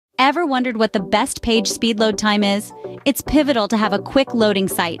Ever wondered what the best page speed load time is? It's pivotal to have a quick loading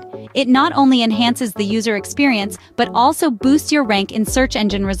site. It not only enhances the user experience, but also boosts your rank in search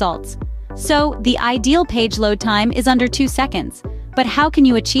engine results. So, the ideal page load time is under 2 seconds. But how can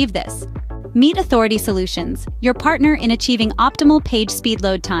you achieve this? Meet Authority Solutions, your partner in achieving optimal page speed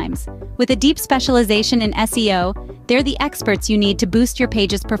load times. With a deep specialization in SEO, they're the experts you need to boost your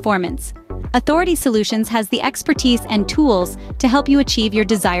page's performance. Authority Solutions has the expertise and tools to help you achieve your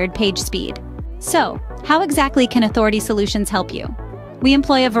desired page speed. So, how exactly can Authority Solutions help you? We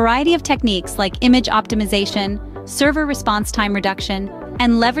employ a variety of techniques like image optimization, server response time reduction,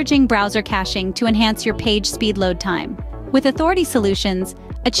 and leveraging browser caching to enhance your page speed load time. With Authority Solutions,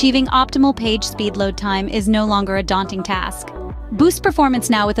 achieving optimal page speed load time is no longer a daunting task. Boost performance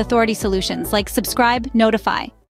now with Authority Solutions like subscribe, notify.